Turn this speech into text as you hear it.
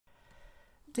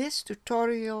This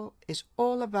tutorial is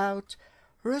all about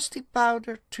rusty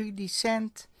powder, 3D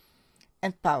sand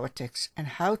and POWERTEX and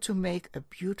how to make a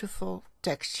beautiful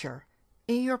texture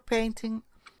in your painting,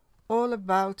 all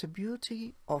about the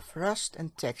beauty of rust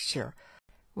and texture.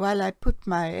 While I put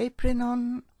my apron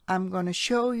on, I'm gonna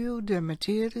show you the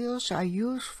materials I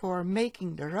use for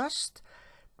making the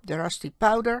rusty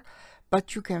powder,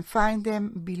 but you can find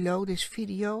them below this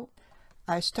video.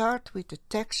 I start with the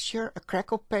texture, a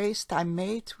crackle paste I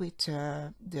made with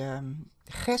the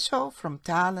Gesso from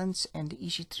Talens and the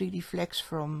Easy3Dflex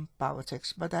from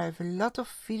POWERTEX, but I have a lot of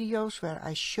videos where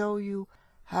I show you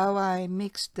how I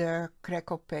mix the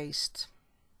crackle paste.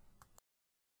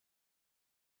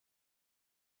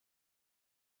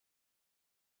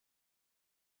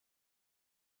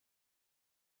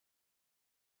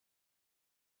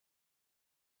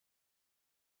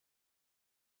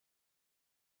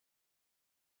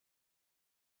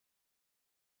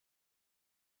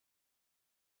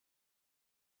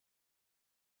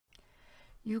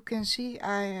 You can see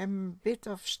I am a bit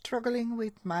of struggling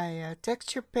with my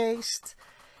texture paste.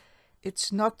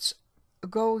 It's not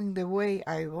going the way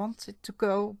I want it to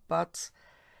go, but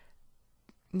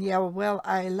yeah, well,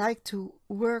 I like to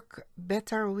work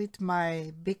better with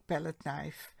my big palette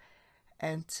knife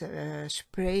and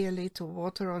spray a little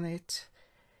water on it.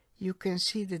 You can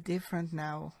see the difference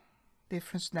now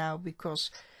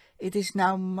because it is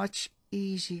now much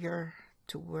easier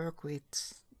to work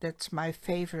with. That's my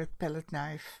favorite palette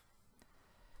knife.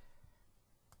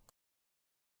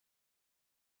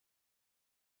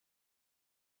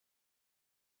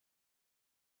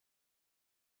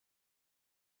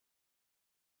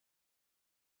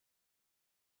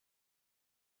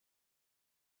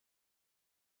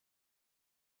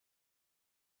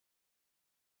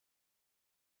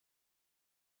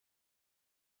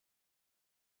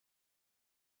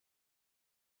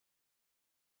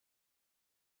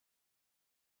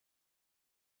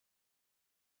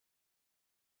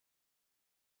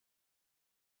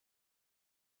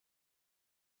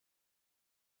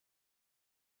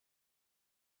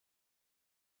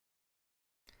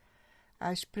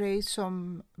 I sprayed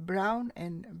some brown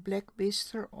and black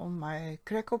Bister on my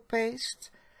crackle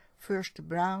paste. First the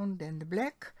brown, then the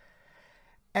black.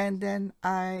 And then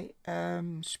I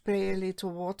spray a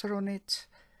little water on it.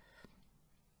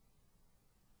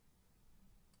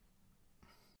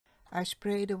 I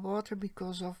spray the water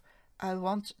because I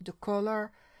want the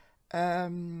color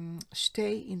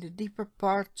stay in the deeper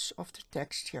parts of the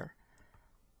texture.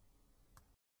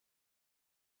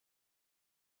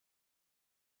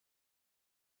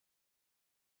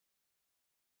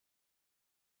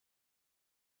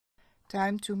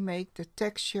 Time to make the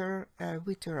texture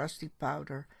with the rusty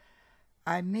powder.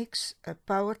 I mix a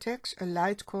POWERTEX, a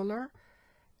light color,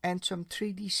 and some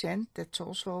 3D sand, that's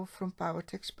also from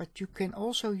POWERTEX, but you can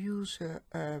also use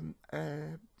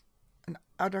another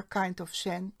kind of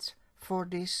sand for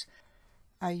this.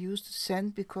 I use the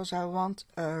sand because I want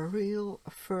a real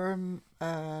firm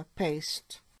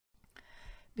paste.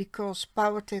 Because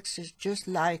POWERTEX is just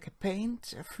like a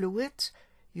paint, a fluid,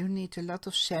 you need a lot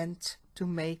of sand to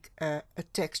make a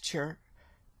texture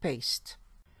paste.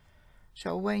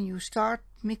 So when you start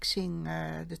mixing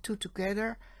the two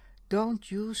together, don't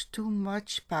use too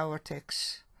much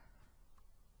POWERTEX.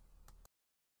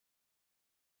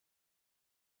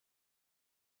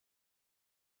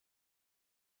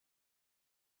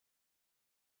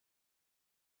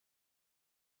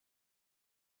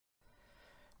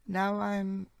 Now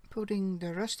I'm putting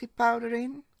the rusty powder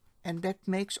in, and that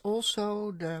makes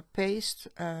also the paste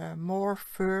more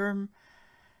firm.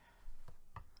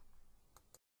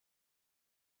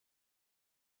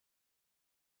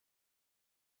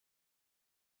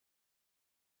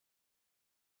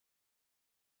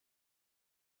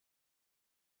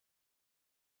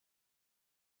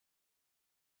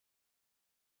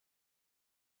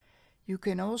 You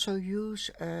can also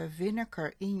use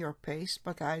vinegar in your paste,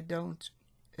 but I don't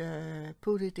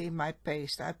put it in my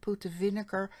paste. I put the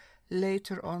vinegar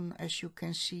later on, as you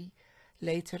can see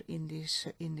later in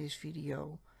this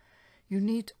video. You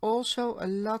need also a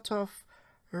lot of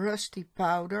rusty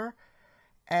powder.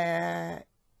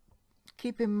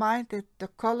 Keep in mind that the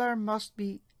color must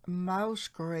be mouse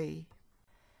gray.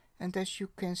 And as you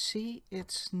can see,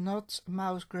 it's not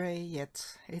mouse gray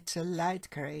yet, it's a light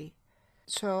gray.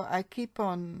 So I keep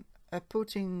on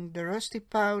putting the rusty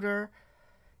powder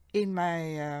in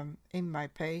my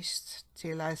paste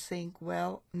till I think,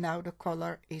 well, now the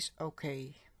color is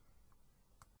okay.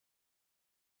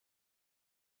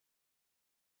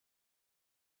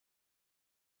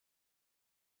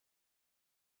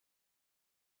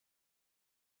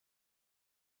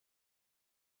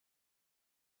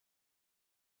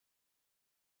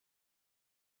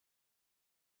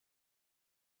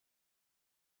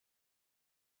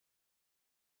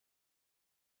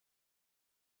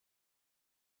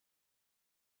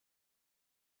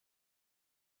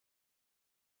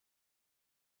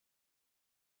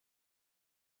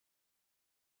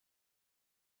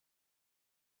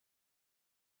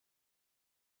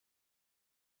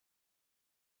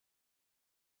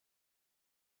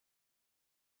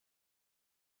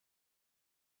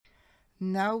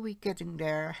 Now we're getting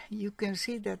there. You can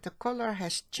see that the color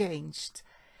has changed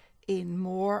in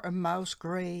more a mouse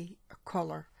gray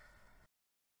color.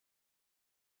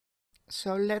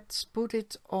 So let's put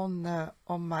it on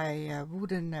my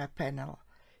wooden panel.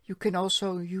 You can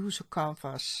also use a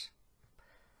canvas.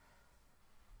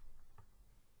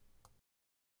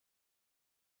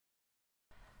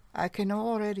 I can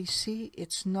already see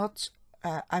it's not,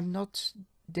 I'm not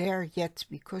there yet,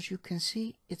 because you can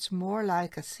see it's more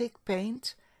like a thick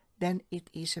paint than it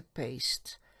is a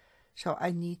paste. So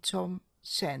I need some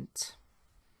sand.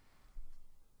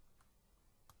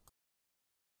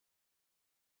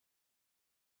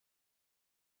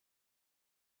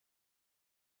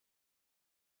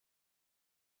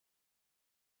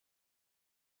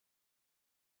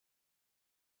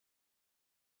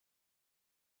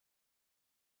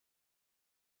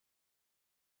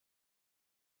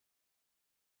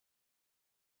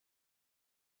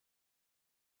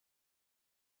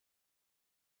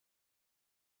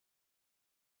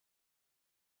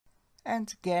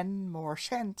 And again more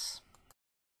sand.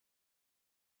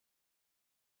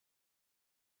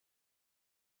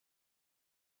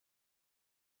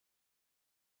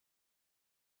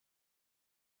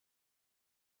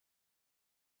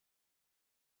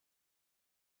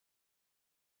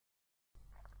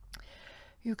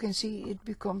 You can see it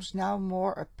becomes now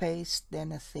more a paste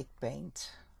than a thick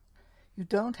paint. You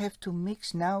don't have to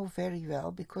mix now very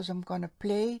well, because I'm gonna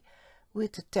play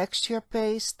with the texture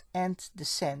paste and the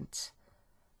sand.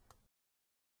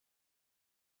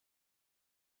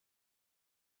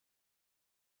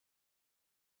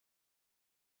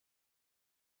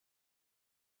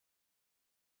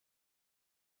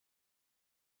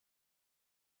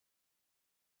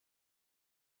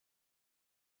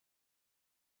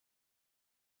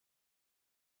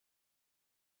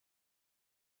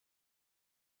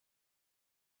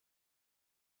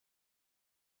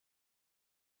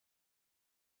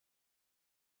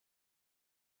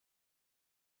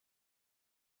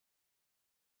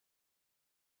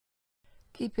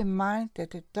 Keep in mind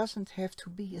that it doesn't have to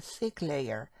be a thick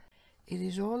layer. It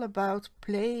is all about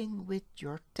playing with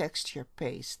your texture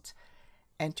paste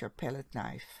and your palette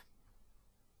knife.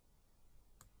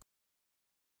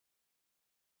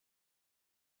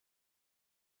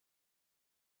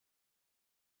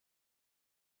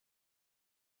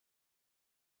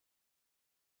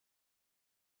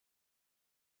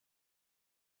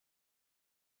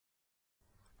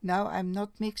 Now I'm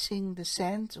not mixing the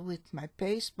sand with my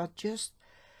paste, but just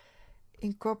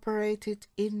incorporate it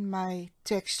in my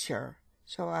texture.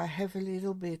 So I have a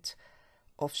little bit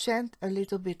of sand, a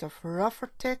little bit of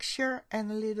rougher texture and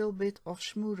a little bit of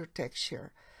smoother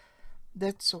texture.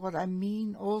 That's what I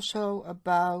mean also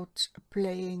about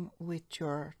playing with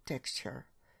your texture.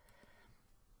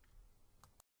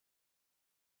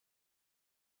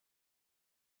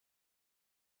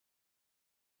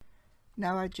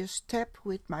 Now I just tap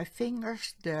with my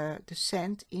fingers the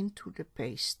sand into the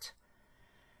paste.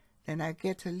 Then I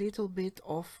get a little bit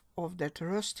of that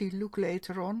rusty look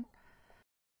later on.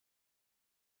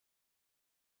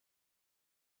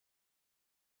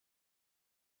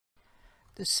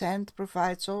 The sand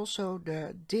provides also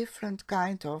the different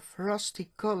kind of rusty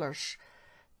colors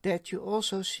that you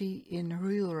also see in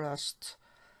real rust.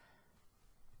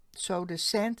 So the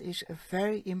sand is a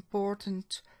very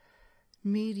important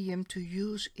medium to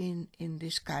use in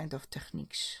this kind of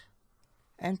techniques.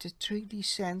 And the 3D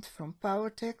sand from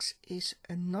POWERTEX is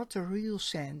not a real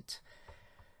sand.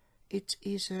 It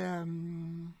is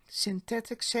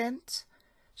synthetic sand,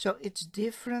 so it's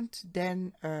different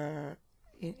than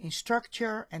in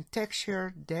structure and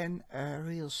texture than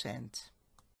real sand.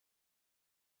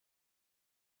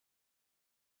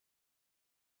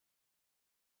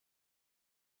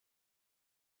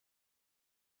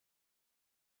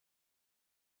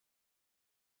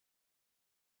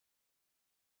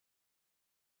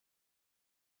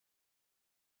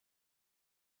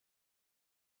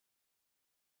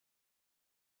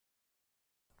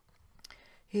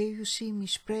 Here you see me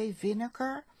spray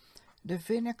vinegar. The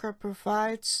vinegar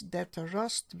provides that the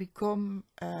rust become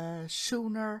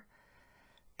sooner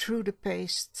through the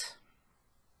paste.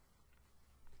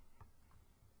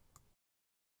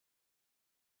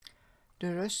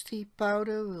 The rusty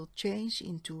powder will change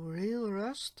into real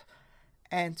rust,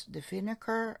 and the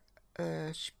vinegar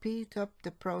speed up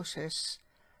the process,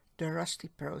 the rusty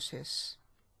process.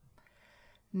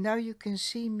 Now you can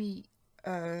see me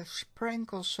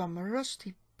sprinkle some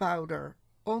rusty powder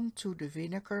onto the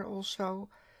vinegar also,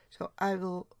 so I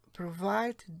will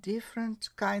provide different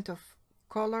kind of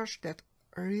colors that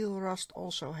real rust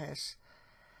also has.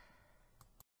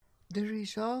 The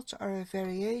results are a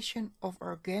variation of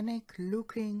organic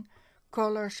looking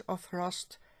colors of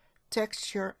rust,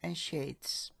 texture and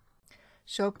shades.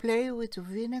 So play with the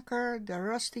vinegar, the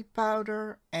rusty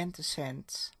powder and the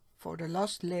sand for the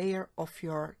last layer of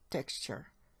your texture.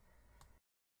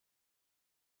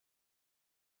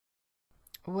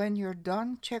 When you're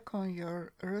done, check on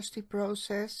your rusty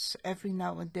process every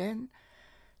now and then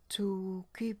to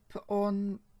keep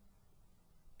on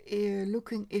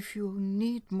looking if you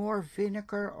need more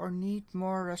vinegar or need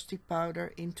more rusty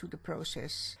powder into the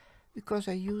process. Because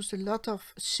I used a lot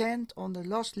of sand on the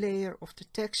last layer of the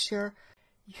texture,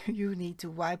 you need to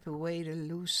wipe away the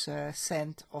loose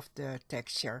sand of the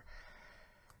texture.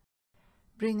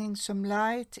 Bringing some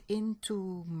light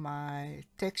into my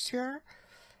texture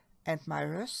and my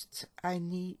rust, I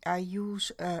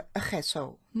use a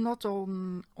gesso, not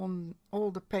on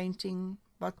all the painting,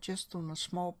 but just on a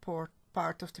small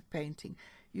part of the painting.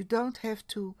 You don't have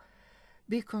to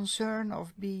be concerned or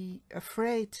be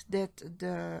afraid that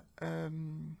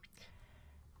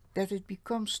that it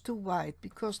becomes too white,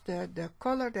 because the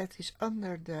color that is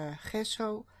under the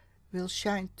gesso will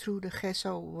shine through the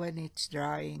gesso when it's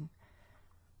drying.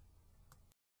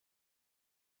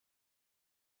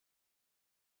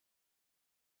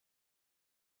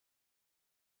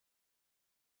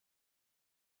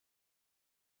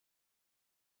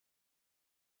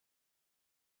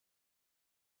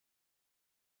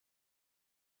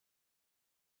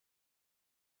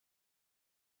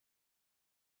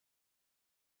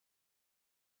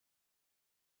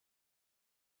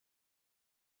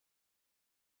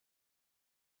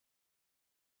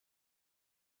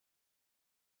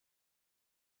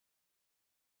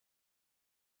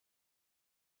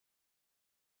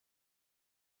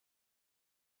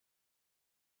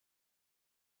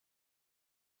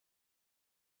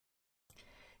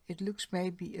 It looks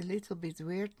maybe a little bit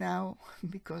weird now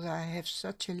because I have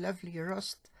such a lovely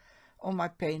rust on my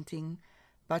painting,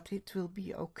 but it will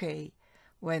be okay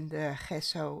when the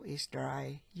gesso is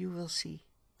dry. You will see.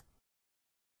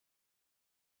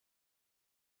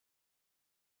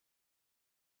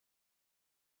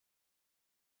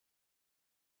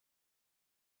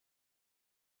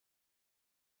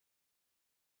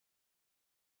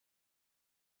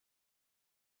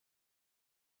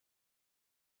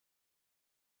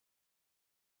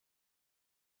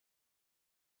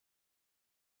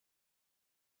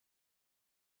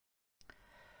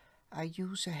 I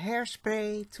use a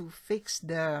hairspray to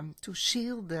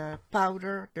seal the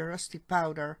powder, the rusty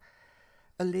powder,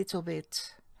 a little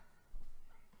bit.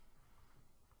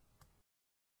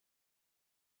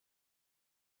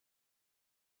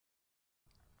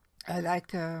 I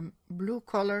like the blue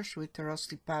colors with the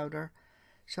rusty powder,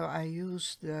 so I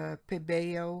use the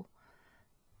Pebeo,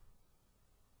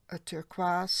 a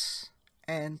turquoise,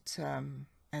 and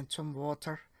some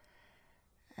water.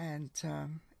 And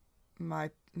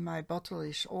my bottle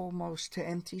is almost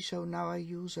empty, so now I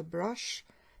use a brush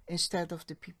instead of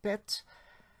the pipette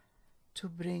to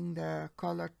bring the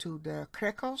color to the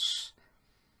crackles.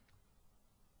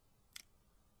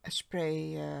 I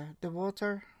spray the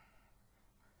water,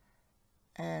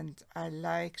 and I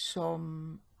like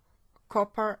some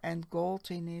copper and gold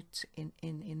in it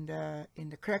in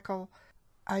the crackle.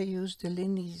 I use the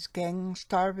Lindy's Gang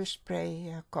Starburst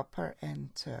spray, copper and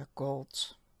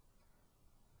gold.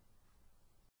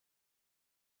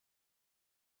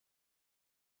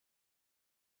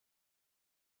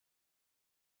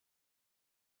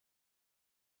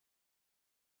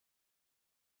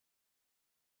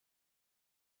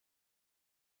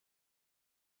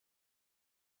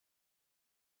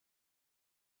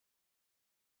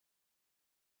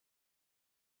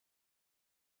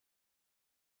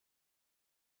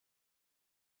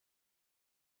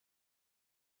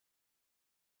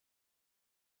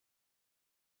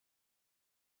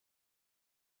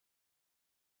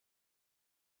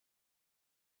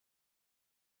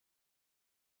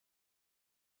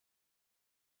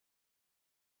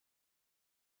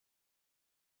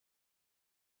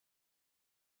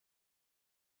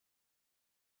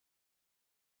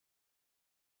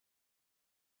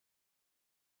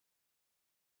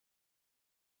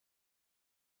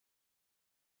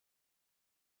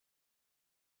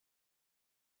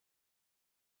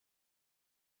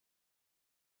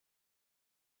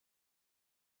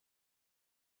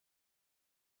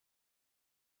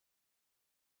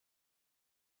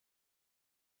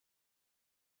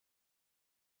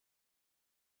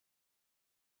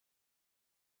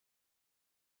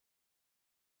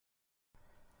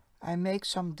 I make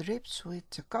some drips with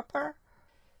the copper.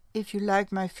 If you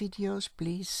like my videos,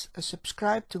 please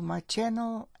subscribe to my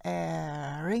channel,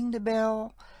 ring the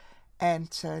bell, and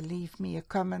leave me a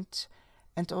comment.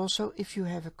 And also, if you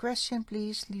have a question,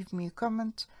 please leave me a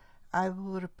comment. I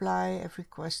will reply every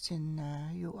question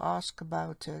you ask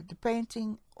about the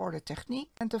painting or the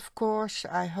technique. And of course,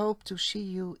 I hope to see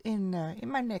you in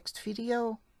my next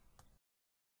video.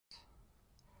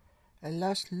 A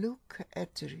last look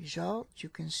at the result. You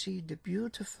can see the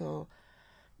beautiful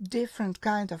different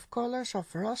kind of colors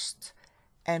of rust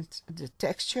and the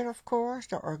texture, of course,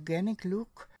 the organic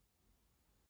look.